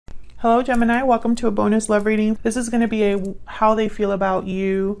Hello Gemini, welcome to a bonus love reading. This is going to be a how they feel about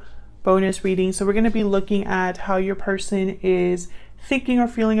you bonus reading. So we're going to be looking at how your person is thinking or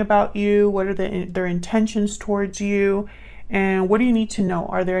feeling about you, what are their intentions towards you, and what do you need to know?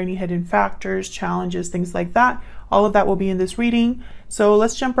 Are there any hidden factors, challenges, things like that? All of that will be in this reading. So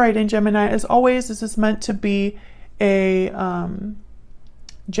let's jump right in, Gemini. As always, this is meant to be a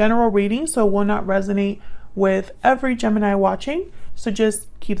general reading, so it will not resonate with every Gemini watching. So just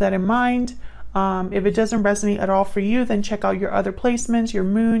keep that in mind. If it doesn't resonate at all for you, then check out your other placements, your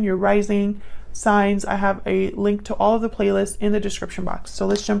moon, your rising signs. I have a link to all of the playlists in the description box. So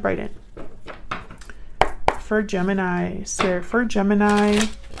let's jump right in. For Gemini,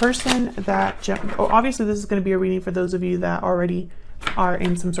 person that, obviously this is going to be a reading for those of you that already are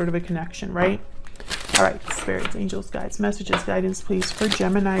in some sort of a connection, right? All right, spirits, angels, guides, messages, guidance, please, for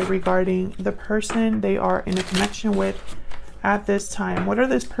Gemini regarding the person they are in a connection with at this time. What are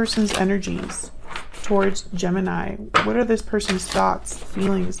this person's energies towards Gemini? What are this person's thoughts,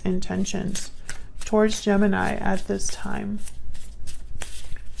 feelings, intentions towards Gemini at this time?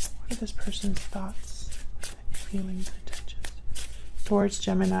 What are this person's thoughts, feelings, intentions towards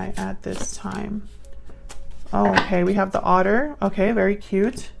Gemini at this time? Oh, okay, we have the otter. Okay, very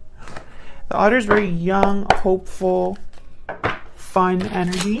cute. The otter is very young, hopeful, fun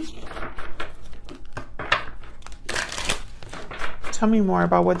energy. Tell me more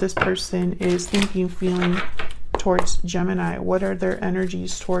about what this person is thinking, feeling towards Gemini. What are their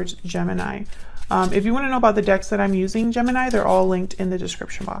energies towards Gemini? If you want to know about the decks that I'm using, Gemini, they're all linked in the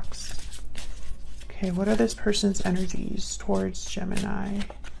description box. Okay, what are this person's energies towards Gemini?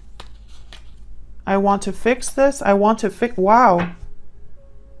 I want to fix this. I want to fix... Wow.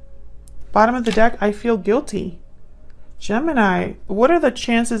 Bottom of the deck, I feel guilty. Gemini, what are the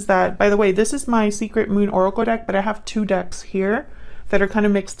chances that... By the way, this is my secret moon oracle deck, but I have two decks here that are kind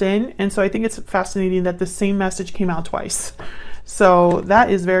of mixed in, and so I think it's fascinating that the same message came out twice. So that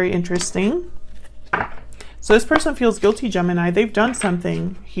is very interesting. So this person feels guilty, Gemini. They've done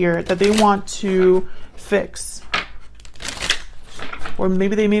something here that they want to fix, or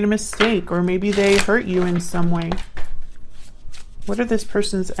maybe they made a mistake, or maybe they hurt you in some way. What are this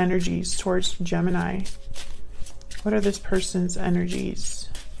person's energies towards Gemini? What are this person's energies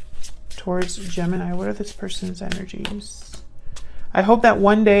towards Gemini? What are this person's energies? I hope that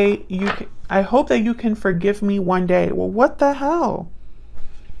one day I hope that you can forgive me one day. Well, what the hell?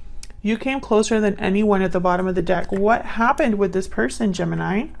 You came closer than anyone at the bottom of the deck. What happened with this person,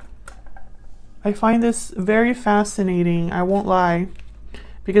 Gemini? I find this very fascinating. I won't lie,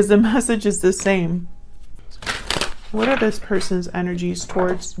 because the message is the same. What are this person's energies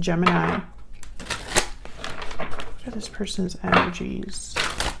towards Gemini? What are this person's energies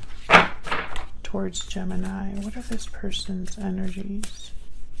towards Gemini? What are this person's energies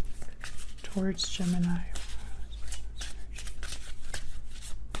towards Gemini?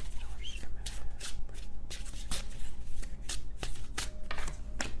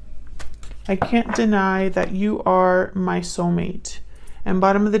 I can't deny that you are my soulmate. And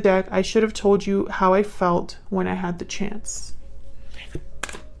bottom of the deck, I should have told you how I felt when I had the chance.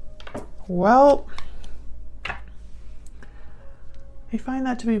 Well, I find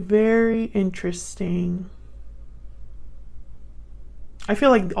that to be very interesting. I feel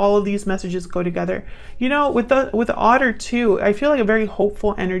like all of these messages go together. You know, with the otter too, I feel like a very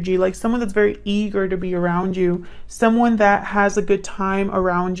hopeful energy, like someone that's very eager to be around you, someone that has a good time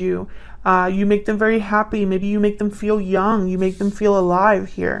around you. You make them very happy. Maybe you make them feel young. You make them feel alive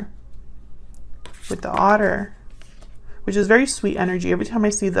here with the otter, which is very sweet energy. Every time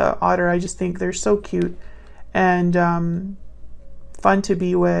I see the otter, I just think they're so cute and fun to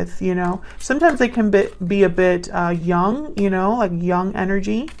be with, you know. Sometimes they can be a bit young, you know, like young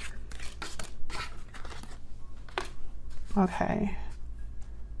energy. Okay.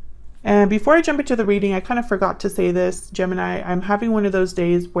 And before I jump into the reading, I kind of forgot to say this, Gemini. I'm having one of those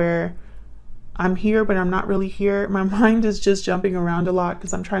days where I'm here, but I'm not really here. My mind is just jumping around a lot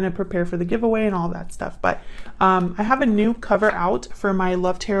because I'm trying to prepare for the giveaway and all that stuff. But I have a new cover out for my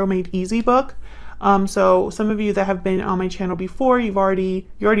Love Tarot Made Easy book. So some of you that have been on my channel before, you already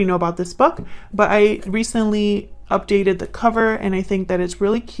know about this book, but I recently updated the cover and I think that it's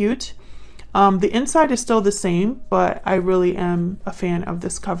really cute. The inside is still the same, but I really am a fan of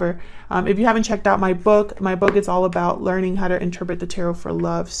this cover. If you haven't checked out my book is all about learning how to interpret the tarot for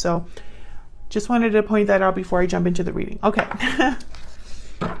love. So just wanted to point that out before I jump into the reading. Okay.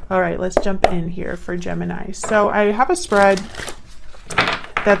 All right, let's jump in here for Gemini. So I have a spread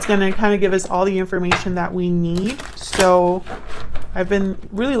that's going to kind of give us all the information that we need. So I've been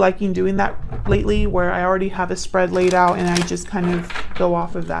really liking doing that lately, where I already have a spread laid out and I just kind of go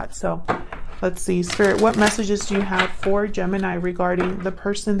off of that. So let's see, Spirit, what messages do you have for Gemini regarding the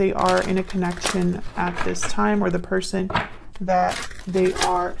person they are in a connection at this time, or the person that they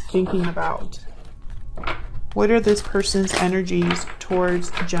are thinking about? What are this person's energies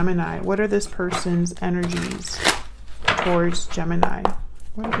towards Gemini? What are this person's energies towards Gemini?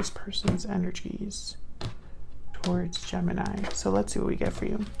 What are this person's energies towards Gemini? So let's see what we get for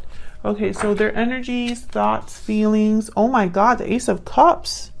you. Okay, so their energies, thoughts, feelings. Oh my God, the Ace of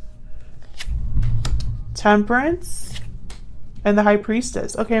Cups, Temperance, and the High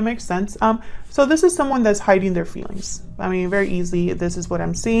Priestess. Okay, it makes sense. So this is someone that's hiding their feelings. I mean, very easily, this is what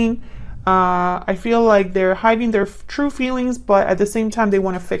I'm seeing. I feel like they're hiding their true feelings, but at the same time, they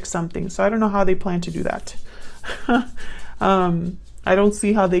want to fix something. So I don't know how they plan to do that. I don't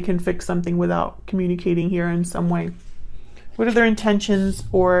see how they can fix something without communicating here in some way. What are their intentions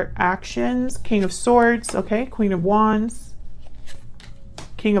or actions? King of Swords, okay. Queen of Wands,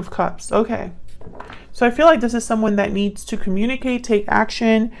 King of Cups, okay. So I feel like this is someone that needs to communicate, take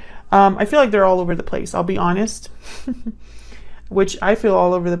action. I feel like they're all over the place, I'll be honest. Which I feel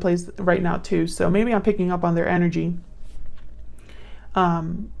all over the place right now too. So maybe I'm picking up on their energy.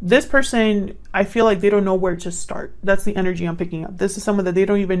 This person, I feel like they don't know where to start. That's the energy I'm picking up. This is someone that they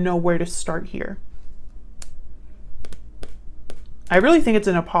don't even know where to start here. I really think it's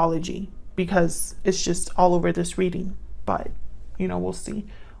an apology because it's just all over this reading, but you know, we'll see.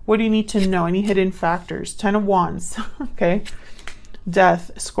 What do you need to know? Any hidden factors? 10 of Wands, okay.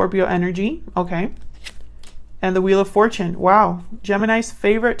 Death, Scorpio energy, okay. And the Wheel of Fortune. Wow, Gemini's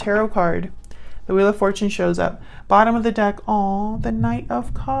favorite tarot card. The Wheel of Fortune shows up. Bottom of the deck, oh, the Knight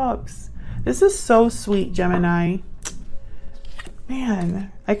of Cups. This is so sweet, Gemini.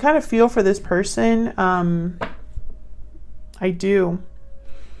 Man, I kind of feel for this person. I do.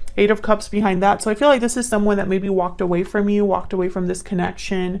 8 of Cups behind that. So I feel like this is someone that maybe walked away from you, walked away from this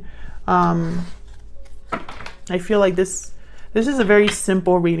connection. I feel like this is a very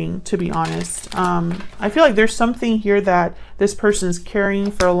simple reading, to be honest. I feel like there's something here that this person's carrying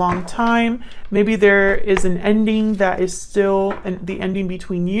for a long time. Maybe there is an ending that is still the ending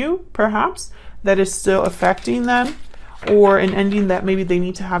between you, perhaps, that is still affecting them, or an ending that maybe they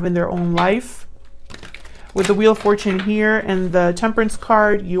need to have in their own life. With the Wheel of Fortune here and the Temperance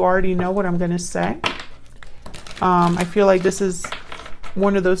card, you already know what I'm going to say. I feel like this is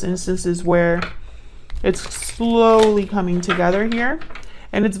one of those instances where it's slowly coming together here.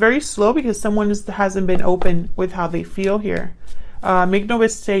 And it's very slow because someone hasn't been open with how they feel here. Make no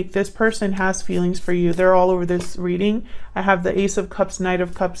mistake, this person has feelings for you. They're all over this reading. I have the Ace of Cups, Knight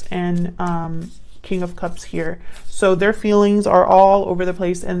of Cups, and King of Cups here. So their feelings are all over the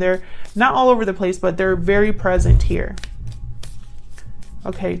place, and they're not all over the place, but they're very present here.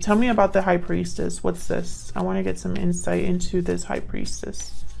 Okay, tell me about the High Priestess. What's this? I want to get some insight into this High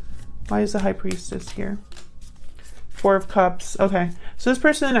Priestess. Why is the High Priestess here? 4 of Cups. Okay, so this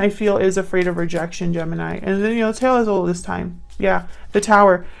person I feel is afraid of rejection, Gemini. And then, you know, tale as old as time. Yeah, the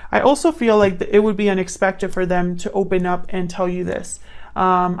Tower. I also feel like it would be unexpected for them to open up and tell you this.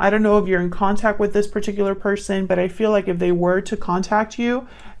 I don't know if you're in contact with this particular person, but I feel like if they were to contact you,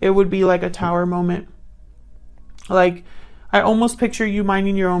 it would be like a Tower moment. Like, I almost picture you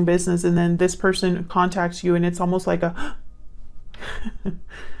minding your own business and then this person contacts you and it's almost like a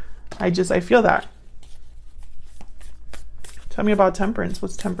I feel that. Tell me about Temperance.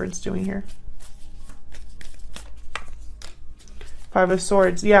 What's Temperance doing here? 5 of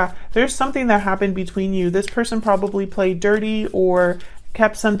Swords. Yeah, there's something that happened between you. This person probably played dirty or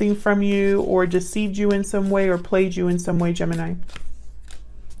kept something from you or deceived you in some way or played you in some way, Gemini.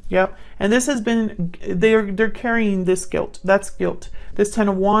 Yep. And this has been, they're carrying this guilt. That's guilt. This 10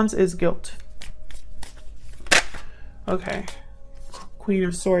 of Wands is guilt. Okay. Queen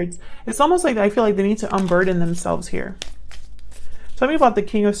of Swords. It's almost like I feel like they need to unburden themselves here. Tell me about the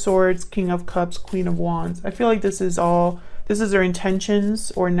King of Swords, King of Cups, Queen of Wands. I feel like this is their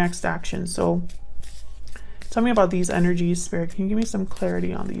intentions or next action. So tell me about these energies, Spirit. Can you give me some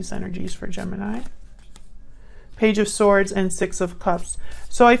clarity on these energies for Gemini? Page of Swords and 6 of Cups.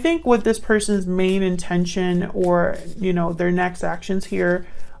 So I think what this person's main intention or, you know, their next actions here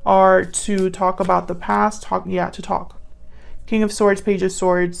are to talk about the past, to talk. King of Swords, Page of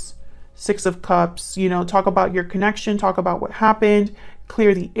Swords, 6 of Cups, you know, talk about your connection, talk about what happened,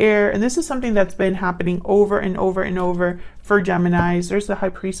 clear the air. And this is something that's been happening over and over and over for Geminis. There's the High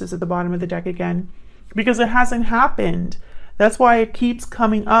Priestess at the bottom of the deck again, because it hasn't happened. That's why it keeps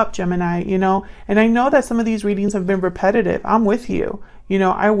coming up, Gemini, you know. And I know that some of these readings have been repetitive. I'm with you. You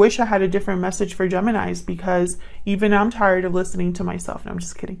know, I wish I had a different message for Geminis, because even I'm tired of listening to myself. No, I'm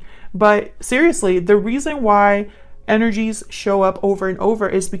just kidding. But seriously, the reason why energies show up over and over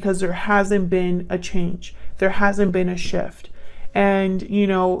is because there hasn't been a change. There hasn't been a shift. And, you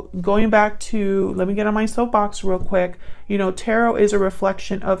know, going back to, let me get on my soapbox real quick. You know, tarot is a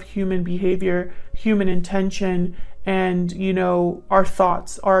reflection of human behavior, human intention, and, you know, our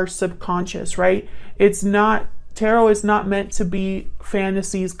thoughts, our subconscious, right? It's not, tarot is not meant to be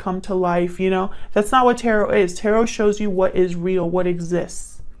fantasies come to life, you know? That's not what tarot is. Tarot shows you what is real, what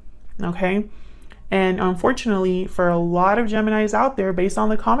exists, okay? And unfortunately, for a lot of Geminis out there, based on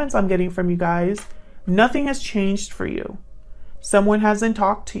the comments I'm getting from you guys, nothing has changed for you. Someone hasn't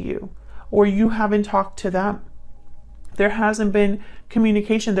talked to you, or you haven't talked to them. There hasn't been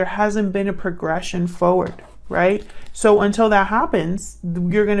communication. There hasn't been a progression forward, right? So until that happens,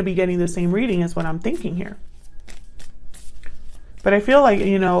 you're going to be getting the same reading as what I'm thinking here. But I feel like,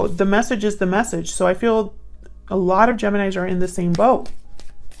 you know, the message is the message. So I feel a lot of Geminis are in the same boat.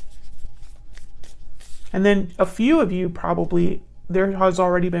 And then a few of you probably, there has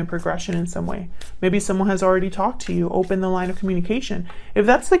already been progression in some way. Maybe someone has already talked to you, opened the line of communication. If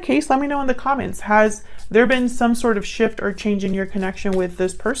that's the case, let me know in the comments. Has there been some sort of shift or change in your connection with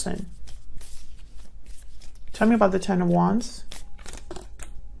this person? Tell me about the Ten of Wands.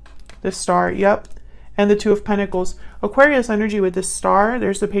 The Star, yep. And the Two of Pentacles. Aquarius energy with the Star,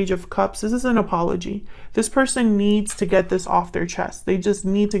 there's the Page of Cups. This is an apology. This person needs to get this off their chest. They just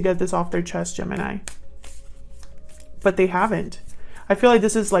need to get this off their chest, Gemini. But they haven't. I feel like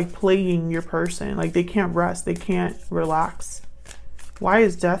this is like plaguing your person. Like they can't rest. They can't relax. Why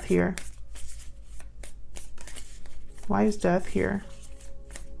is Death here? Why is Death here?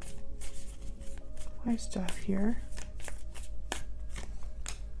 Why is Death here?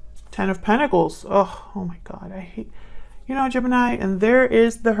 Ten of Pentacles. Oh my God. I hate, you know, Gemini. And there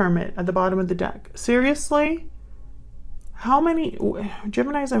is the Hermit at the bottom of the deck. Seriously? How many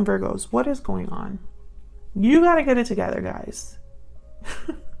Geminis and Virgos? What is going on? You got to get it together, guys.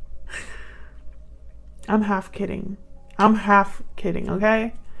 I'm half kidding. I'm half kidding,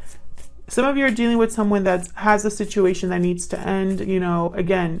 okay? Some of you are dealing with someone that has a situation that needs to end. You know,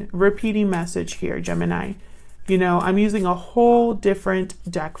 again, repeating message here, Gemini. You know, I'm using a whole different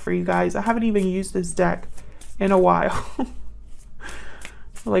deck for you guys. I haven't even used this deck in a while.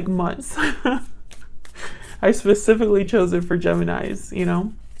 Like months. I specifically chose it for Geminis, you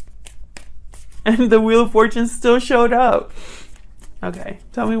know? And the Wheel of Fortune still showed up. Okay,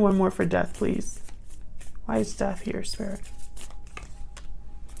 tell me one more for Death, please. Why is Death here, Spirit?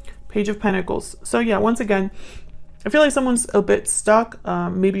 Page of Pentacles. So yeah, once again, I feel like someone's a bit stuck,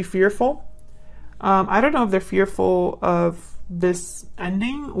 maybe fearful. I don't know if they're fearful of this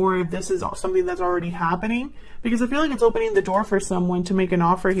ending or if this is something that's already happening, because I feel like it's opening the door for someone to make an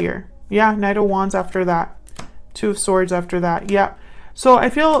offer here. Yeah, Knight of Wands after that. Two of Swords after that. Yeah. So I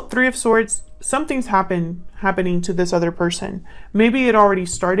feel Three of Swords, something's happening to this other person. Maybe it already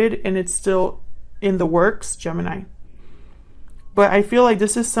started and it's still in the works, Gemini. But I feel like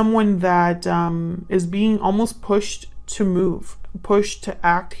this is someone that is being almost pushed to move, pushed to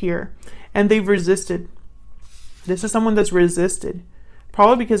act here. And they've resisted. This is someone that's resisted.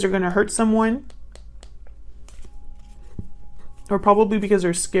 Probably because they're going to hurt someone. Or probably because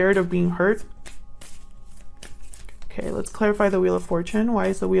they're scared of being hurt. Okay, let's clarify the Wheel of Fortune. Why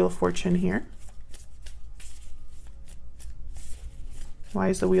is the Wheel of Fortune here? Why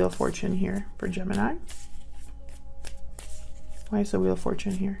is the Wheel of Fortune here for Gemini? Why is the Wheel of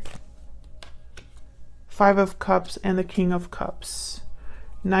Fortune here? Five of Cups and the King of Cups.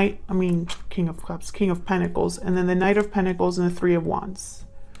 King of Cups, King of Pentacles, and then the Knight of Pentacles and the Three of Wands.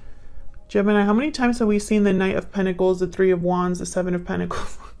 Gemini, how many times have we seen the Knight of Pentacles, the Three of Wands, the Seven of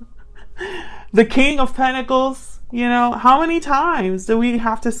Pentacles, the King of Pentacles? You know, how many times do we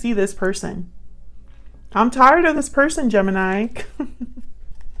have to see this person? I'm tired of this person, Gemini.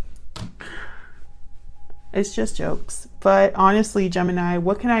 It's just jokes. But honestly, Gemini,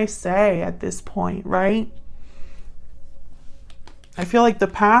 what can I say at this point, right? I feel like the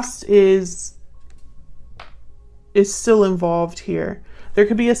past is still involved here. There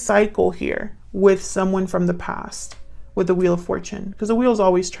could be a cycle here with someone from the past with the Wheel of Fortune, because the wheel is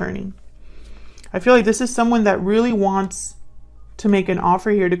always turning. I feel like this is someone that really wants to make an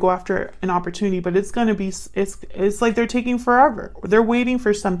offer here, to go after an opportunity, but it's going to be, it's like they're taking forever. They're waiting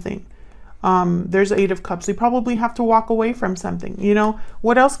for something. There's the Eight of Cups. They probably have to walk away from something. You know,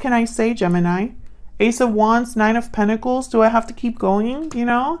 what else can I say, Gemini? Ace of Wands, Nine of Pentacles. Do I have to keep going? You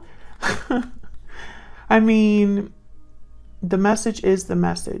know, I mean, the message is the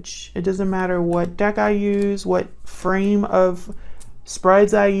message. It doesn't matter what deck I use, what frame of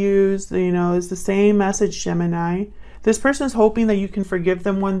spreads I use, you know, is the same message, Gemini. This person is hoping that you can forgive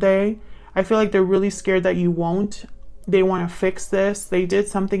them one day. I feel like they're really scared that you won't. They want to fix this. They did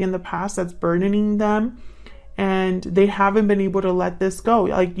something in the past that's burdening them, and they haven't been able to let this go.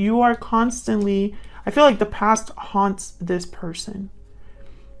 Like, you are constantly, I feel like the past haunts this person.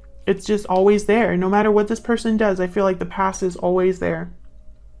 It's just always there. No matter what this person does, I feel like the past is always there.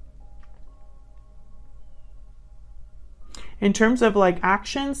 In terms of like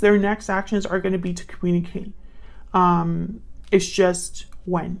actions, their next actions are going to be to communicate. It's just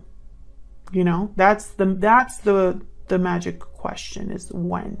when, you know, that's the magic question, is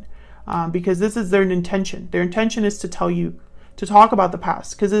when, because this is their intention. Their intention is to tell you, to talk about the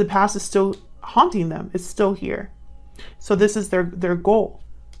past, because the past is still haunting them. It's still here. So this is their goal,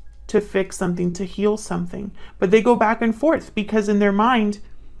 to fix something, to heal something. But they go back and forth because in their mind,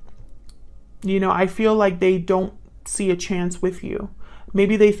 you know, I feel like they don't see a chance with you.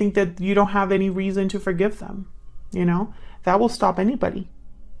 Maybe they think that you don't have any reason to forgive them. You know, that will stop anybody.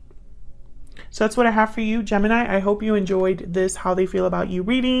 So that's what I have for you, Gemini. I hope you enjoyed this how they feel about you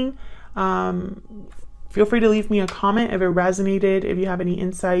reading. Feel free to leave me a comment if it resonated, if you have any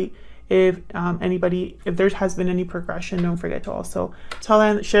insight, if there has been any progression. Don't forget to also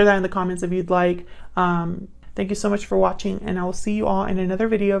share that in the comments if you'd like. Thank you so much for watching, and I will see you all in another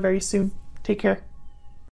video very soon. Take care.